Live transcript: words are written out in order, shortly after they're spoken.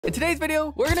In today's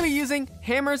video, we're gonna be using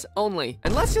hammers only.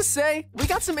 And let's just say, we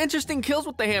got some interesting kills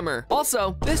with the hammer.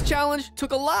 Also, this challenge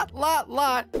took a lot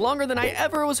longer than I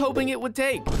ever was hoping it would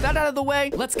take. With that out of the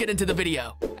way, let's get into the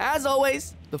video. As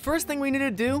always, the first thing we need to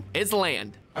do is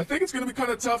land. I think it's gonna be kind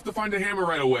of tough to find a hammer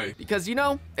right away. Because, you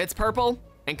know, it's purple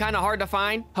and kind of hard to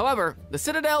find. However, the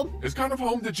Citadel is kind of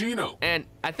home to Gino. And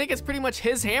I think it's pretty much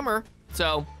his hammer,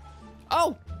 so...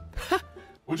 Oh!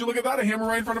 Would you look at that, a hammer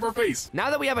right in front of our face. Now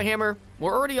that we have a hammer,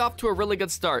 we're already off to a really good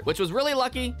start, which was really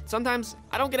lucky. Sometimes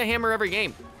I don't get a hammer every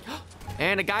game.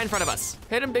 And a guy in front of us.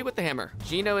 Hit him big with the hammer.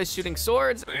 Gino is shooting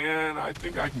swords. And I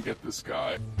think I can get this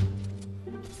guy.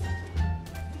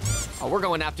 Oh, we're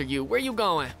going after you. Where you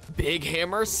going? Big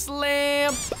hammer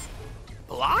slam.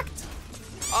 Blocked?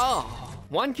 Oh.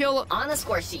 One kill on the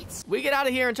score sheets. We get out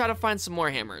of here and try to find some more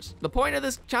hammers. The point of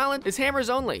this challenge is hammers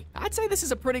only. I'd say this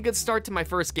is a pretty good start to my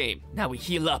first game. Now we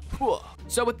heal up.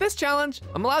 So with this challenge,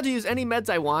 I'm allowed to use any meds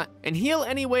I want and heal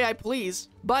any way I please,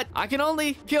 but I can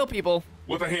only kill people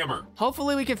with a hammer.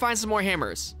 Hopefully we can find some more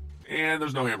hammers. And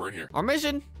there's no hammer in here. Our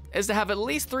mission is to have at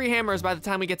least 3 hammers by the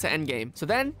time we get to endgame. So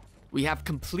then we have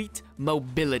complete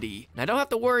mobility. And I don't have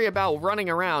to worry about running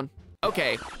around.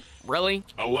 Okay. Really?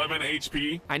 11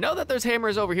 HP. I know that there's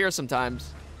hammers over here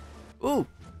sometimes. Ooh.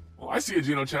 Well, I see a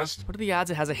Gino chest. What are the odds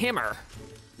it has a hammer?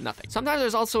 Nothing. Sometimes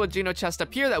there's also a Gino chest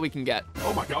up here that we can get.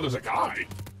 Oh my god, there's a guy.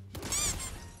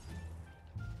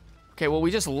 Okay, well, we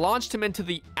just launched him into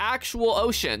the actual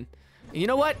ocean. And you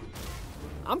know what?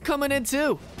 I'm coming in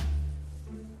too.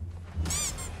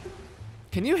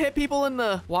 Can you hit people in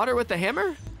the water with the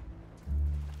hammer?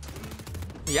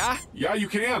 Yeah? Yeah, you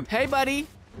can. Hey, buddy.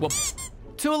 Well,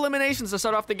 2 eliminations to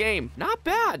start off the game. Not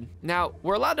bad. Now,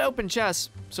 we're allowed to open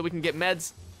chests so we can get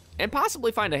meds and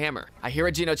possibly find a hammer. I hear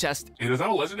a Gino chest. And is that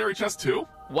a legendary chest too?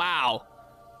 Wow.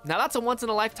 Now that's a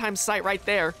once-in-a-lifetime sight right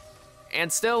there.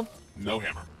 And still... no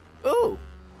hammer. Ooh.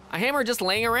 A hammer just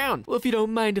laying around. Well, if you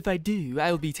don't mind if I do,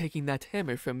 I will be taking that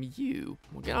hammer from you.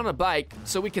 We'll get on a bike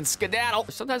so we can skedaddle.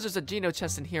 Sometimes there's a Gino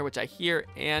chest in here, which I hear,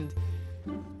 and...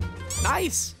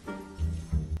 nice.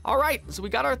 All right, so we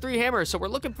got our 3 hammers, so we're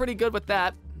looking pretty good with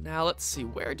that. Now, let's see,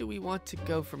 where do we want to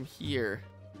go from here?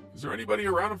 Is there anybody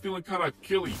around? I'm feeling kind of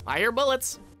killy. I hear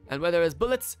bullets, and where there is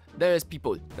bullets, there is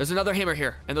people. There's another hammer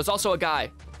here, and there's also a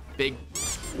guy. Big.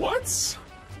 What?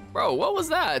 Bro, what was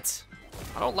that?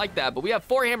 I don't like that, but we have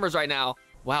 4 hammers right now.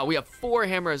 Wow, we have 4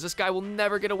 hammers. This guy will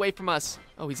never get away from us.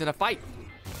 Oh, he's in a fight.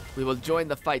 We will join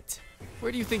the fight.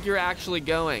 Where do you think you're actually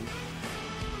going?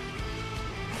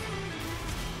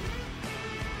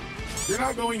 You're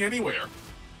not going anywhere.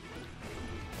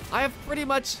 I have pretty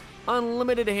much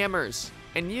unlimited hammers,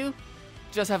 and you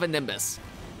just have a Nimbus.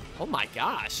 Oh my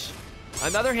gosh.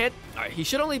 Another hit. All right, he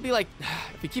should only be like,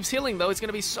 if he keeps healing though, it's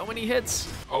gonna be so many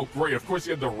hits. Oh great, of course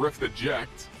he had the Rift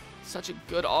Eject. Such a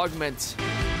good augment.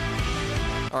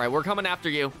 All right, we're coming after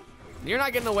you. You're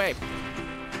not getting away.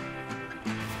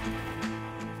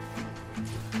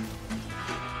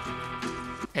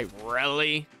 Hey,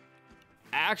 really?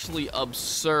 Actually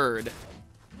absurd.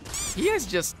 He is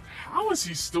just... how is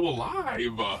he still alive?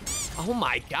 Oh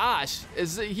my gosh.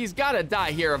 He's gotta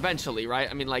die here eventually, right?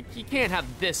 I mean, like, he can't have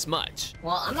this much.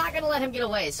 Well, I'm not gonna let him get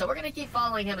away, so we're gonna keep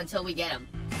following him until we get him.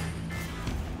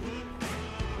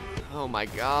 Oh my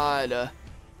god.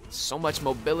 So much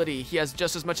mobility. He has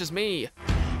just as much as me.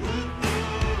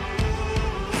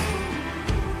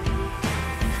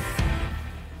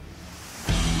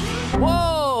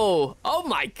 Whoa! Oh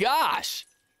my gosh!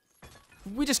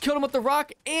 We just killed him with the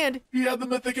rock, and he had the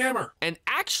mythic hammer. And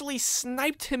actually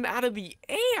sniped him out of the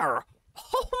air.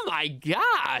 Oh my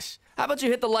gosh! How about you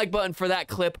hit the like button for that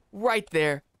clip right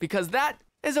there? Because that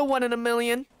is a 1 in a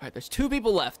million. All right, there's 2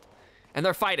 people left, and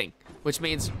they're fighting, which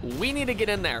means we need to get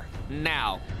in there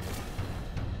now.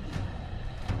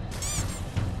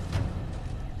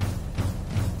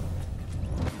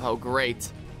 Oh,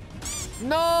 great.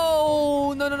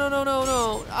 No! No, no, no, no, no,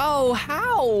 no. Oh,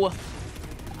 how?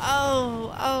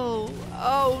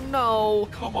 Oh, no.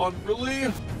 Come on,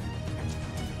 really?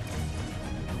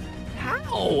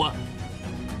 How?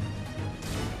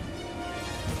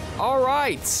 All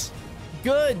right.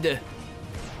 Good.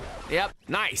 Yep,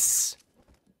 nice.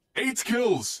 8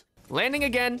 kills. Landing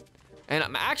again, and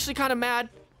I'm actually kind of mad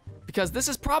because this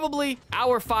is probably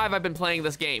hour 5 I've been playing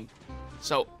this game.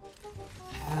 So,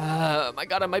 my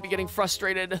god, I might be getting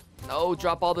frustrated. Oh,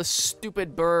 drop all this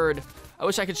stupid bird. I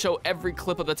wish I could show every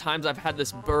clip of the times I've had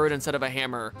this bird instead of a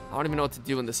hammer. I don't even know what to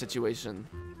do in this situation.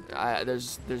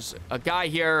 There's a guy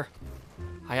here.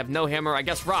 I have no hammer. I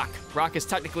guess rock. Rock is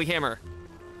technically hammer.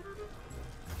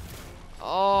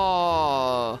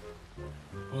 Oh.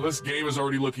 Well, this game is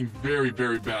already looking very,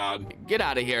 very bad. Get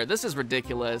out of here. This is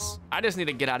ridiculous. I just need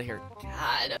to get out of here.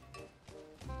 God.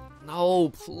 No,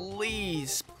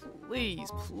 please, please,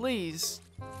 please.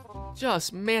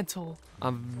 Just mantle.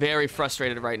 I'm very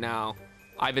frustrated right now.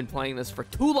 I've been playing this for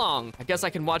too long. I guess I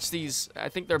can watch these. I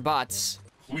think they're bots.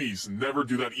 Please never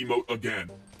do that emote again.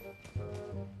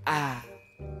 Ah.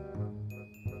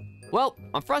 Well,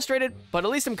 I'm frustrated, but at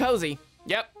least I'm cozy.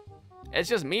 Yep. It's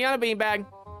just me on a beanbag,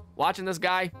 watching this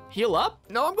guy heal up.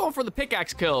 No, I'm going for the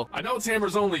pickaxe kill. I know it's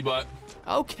hammers only, but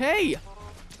Okay.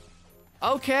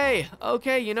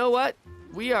 Okay, you know what?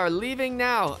 We are leaving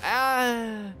now.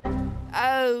 Ah.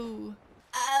 Oh.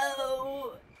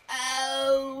 Oh.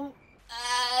 Oh.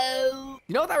 Oh.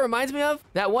 You know what that reminds me of?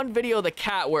 That one video of the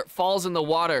cat where it falls in the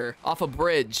water off a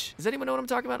bridge. Does anyone know what I'm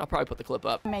talking about? I'll probably put the clip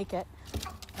up. Make it.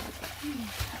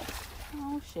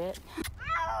 Oh, shit.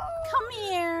 Come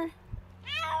here.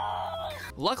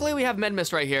 Luckily, we have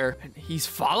Medmist right here. And he's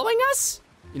following us?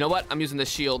 You know what? I'm using this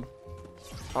shield.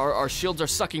 Our shields are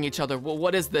sucking each other. Well,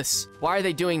 what is this? Why are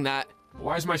they doing that?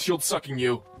 why is my shield sucking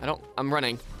you? I'm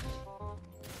running.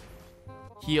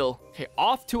 Heal. Okay,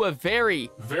 off to a very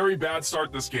bad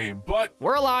start this game, but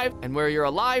we're alive, and where you're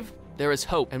alive, there is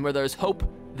hope. And where there's hope,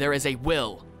 there is a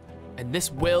will. And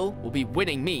this will be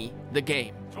winning me the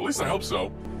game. at least I hope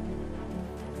so.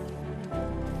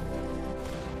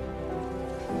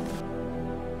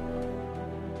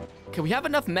 Can we have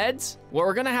enough meds? Well,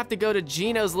 we're gonna have to go to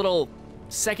Gino's little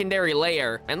secondary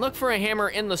lair and look for a hammer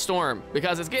in the storm,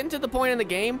 because it's getting to the point in the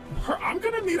game, I'm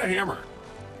gonna need a hammer.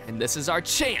 and this is our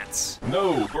chance.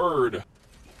 No, bird.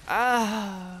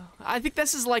 I think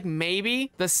this is like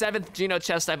maybe the 7th Gino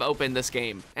chest I've opened this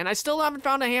game, and I still haven't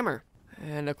found a hammer.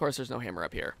 And of course, there's no hammer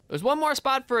up here. There's one more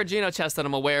spot for a Gino chest that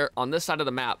I'm aware on this side of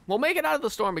the map. We'll make it out of the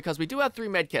storm because we do have 3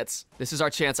 med kits. This is our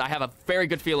chance. I have a very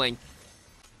good feeling.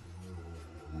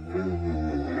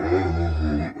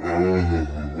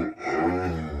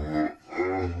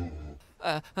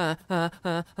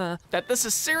 That this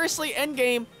is seriously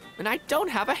endgame, and I don't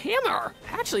have a hammer.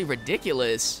 Actually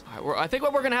ridiculous. All right, I think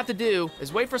what we're gonna have to do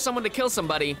is wait for someone to kill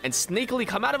somebody and sneakily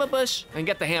come out of a bush and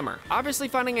get the hammer. Obviously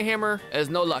finding a hammer is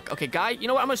no luck. Okay, guy, you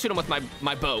know what? I'm gonna shoot him with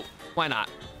my bow. Why not?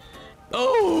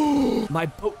 Oh, my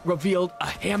boat revealed a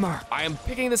hammer. I am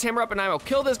picking this hammer up and I will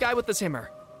kill this guy with this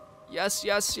hammer. Yes,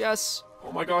 yes, yes.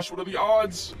 Oh my gosh, what are the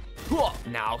odds?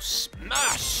 Now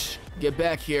smash! Get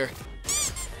back here.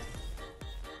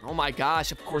 Oh my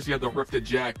gosh, Of course, you had the rift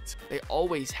eject. they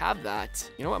always have that.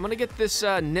 You know what, I'm gonna get this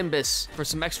Nimbus for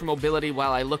some extra mobility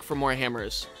while I look for more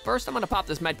hammers. First, I'm gonna pop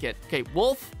this medkit. Okay,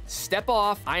 Wolf, step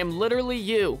off. I am literally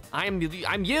you. I'm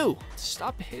you.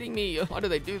 Stop hitting me. Why do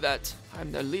they do that?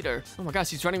 I'm their leader. Oh my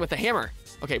gosh, he's running with a hammer.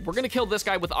 Okay, we're gonna kill this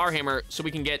guy with our hammer so we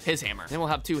can get his hammer. Then we'll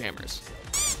have 2 hammers.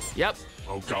 Yep,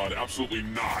 Oh god, absolutely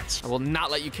not. I will not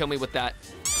let you kill me with that.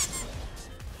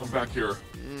 I'm back here.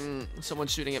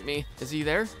 Someone's shooting at me. Is he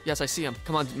there? Yes, I see him.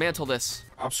 Come on, mantle this.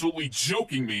 Absolutely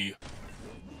joking me.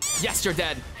 Yes, you're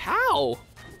dead. How?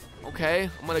 Okay,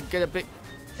 I'm gonna get a big...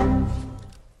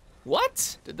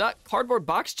 What? Did that cardboard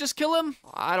box just kill him?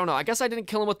 I don't know. I guess I didn't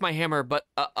kill him with my hammer, but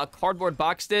a cardboard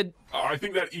box did. I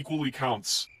think that equally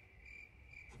counts.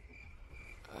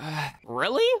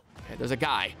 Really? Okay, there's a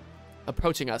guy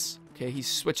approaching us. Okay, he's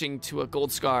switching to a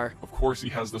gold scar. Of course, he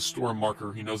has the storm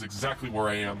marker. He knows exactly where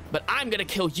I am. But I'm gonna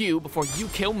kill you before you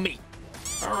kill me.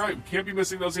 All right, we can't be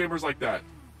missing those hammers like that.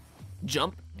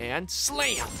 Jump and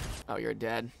slam. Oh, you're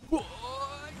dead.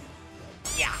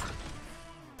 Yeah.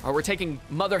 All right, we're taking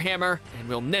Mother Hammer and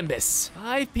we'll Nimbus.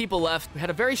 5 people left. We had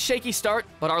a very shaky start,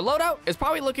 but our loadout is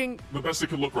probably looking... The best it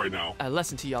could look right now. A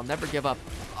lesson to y'all, never give up.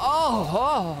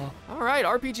 Oh. All right,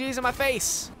 RPGs in my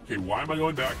face. Okay, why am I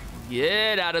going back?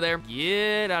 Get out of there.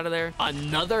 Get out of there.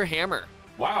 Another hammer.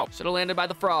 Wow. Should have landed by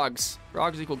the frogs.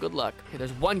 Frogs equal good luck. Okay,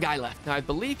 there's one guy left. Now, I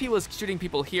believe he was shooting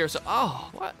people here, so... Oh,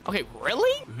 what? Okay,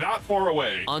 really? That far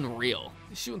away. Unreal.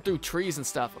 He's shooting through trees and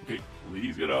stuff. Okay,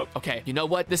 please get up. Okay, you know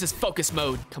what? This is focus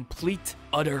mode. Complete,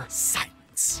 utter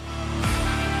silence.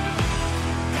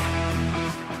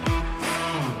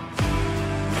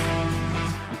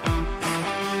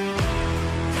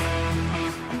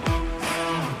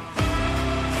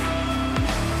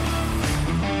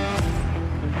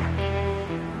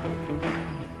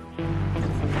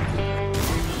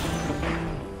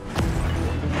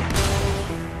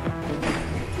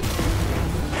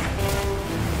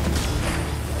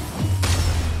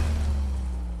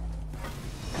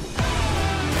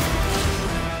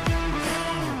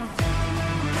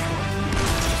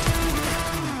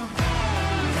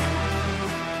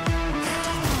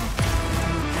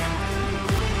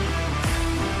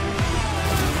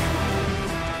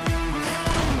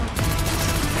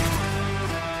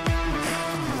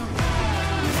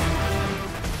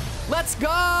 Let's go!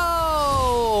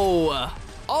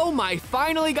 Oh my,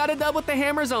 finally got a dub with the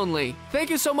hammers only. Thank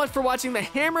you so much for watching the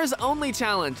hammers only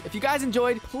challenge. If you guys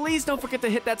enjoyed, please don't forget to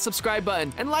hit that subscribe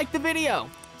button and like the video.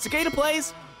 Cicada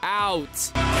Plays,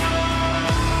 out.